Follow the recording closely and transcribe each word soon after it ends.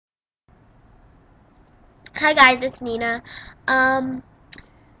Hi guys, it's Nina.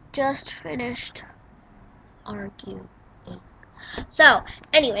 Just finished arguing. So,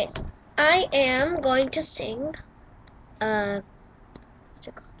 anyways, I am going to sing. What's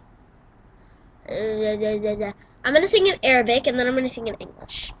it called? I'm gonna sing in Arabic and then I'm gonna sing in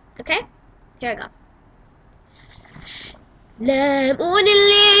English. Okay? Here I go. لامون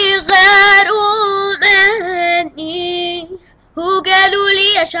اللي غاروا مني وقالوا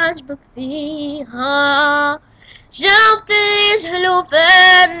لي ايش عجبك فيها جاوبت يجهلوا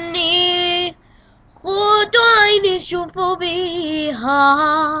فني خدوا عيني شوفوا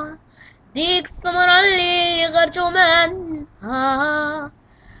بيها ديك السمرة اللي غرتوا منها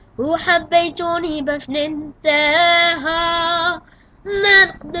وحبيتوني باش ننساها ما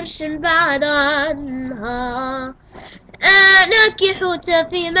نقدرش نبعد عنها أنا كحوتة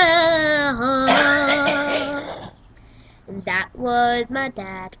في ماها. That was my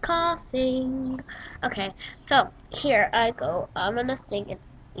dad coughing. Okay, so here I go. I'm gonna sing in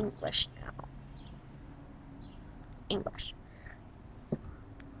English now. English.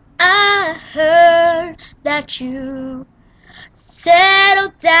 I heard that you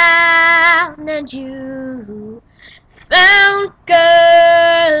settled down and you found a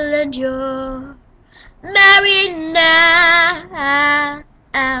girl and you're married now.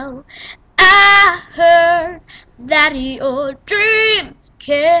 I heard that your dreams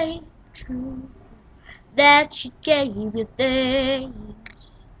came true, that she gave you things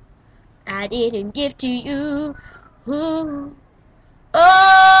I didn't give to you. Ooh.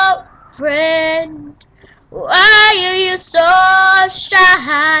 Oh, friend, why are you so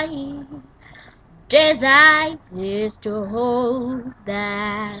shy? Days like this to hold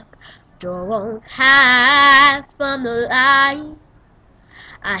back, don't hide from the light.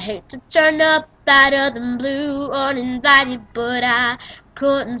 I hate to turn up out of the blue uninvited, but I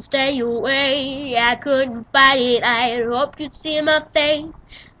couldn't stay away. I couldn't fight it. I hope you'd see my face,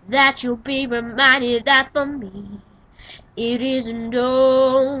 that you'll be reminded that for me it isn't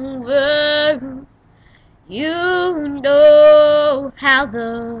over. You know how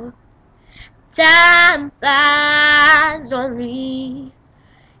the time flies. Only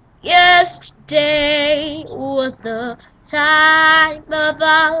yesterday was the time of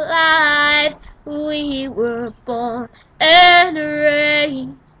our lives. We were born and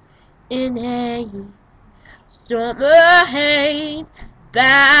raised in a summer haze,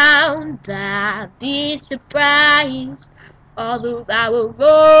 bound by be surprised all of our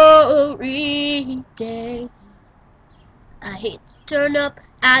glory days. I hate to turn up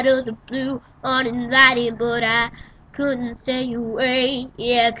out of the blue uninvited, but I couldn't stay away.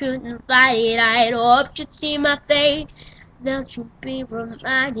 Yeah, I couldn't fight it. I had hoped you'd see my face, that you'd be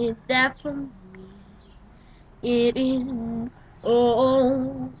reminded that for me it isn't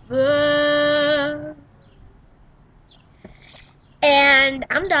over. And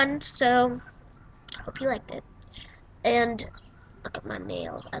I'm done, so hope you liked it. And look at my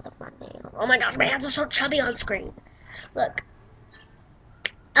nails. I love my nails. Oh my gosh, my hands are so chubby on screen. Look.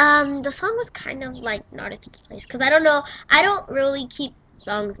 The song was kind of like not at its place because I don't know. I don't really keep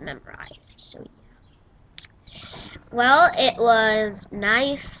songs memorized. So yeah. Well, it was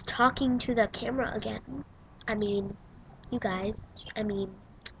nice talking to the camera again. I mean, you guys. I mean,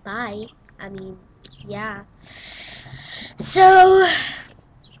 bye. I mean, yeah. So,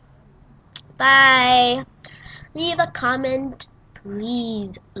 bye. Leave a comment.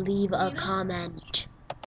 Please leave a comment.